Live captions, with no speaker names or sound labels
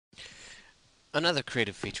Another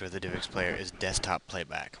creative feature of the DivX player is desktop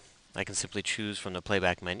playback. I can simply choose from the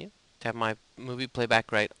playback menu to have my movie playback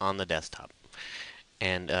right on the desktop.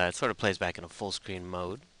 And it sort of plays back in a full screen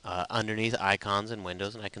mode underneath icons and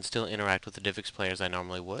windows, and I can still interact with the DivX player as I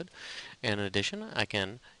normally would. And in addition, I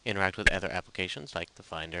can interact with other applications like the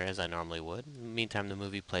Finder as I normally would. In the meantime, the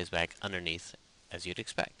movie plays back underneath as you'd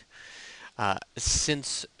expect.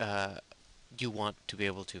 Since you want to be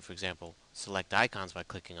able to, for example, select icons by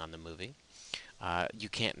clicking on the movie, you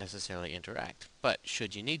can't necessarily interact. But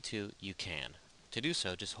should you need to, you can. To do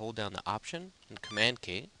so, just hold down the Option and Command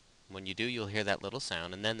key. When you do, you'll hear that little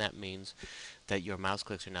sound, and then that means that your mouse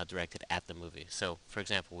clicks are now directed at the movie. So, for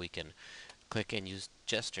example, we can click and use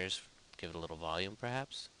gestures, give it a little volume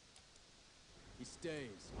perhaps, He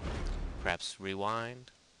stays. perhaps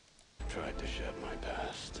rewind, Tried to shed my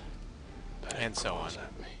past, but it and so on. claws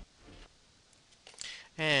at me.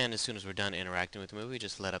 And as soon as we're done interacting with the movie,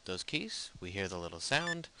 just let up those keys, we hear the little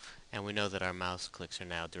sound, and we know that our mouse clicks are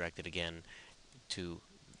now directed again to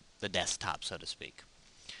the desktop, so to speak.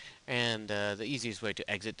 And the easiest way to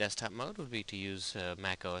exit desktop mode would be to use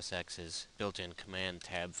Mac OS X's built-in Command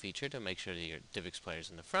Tab feature to make sure that your DivX player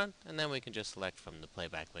is in the front, and then we can just select from the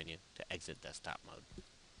playback menu to exit desktop mode.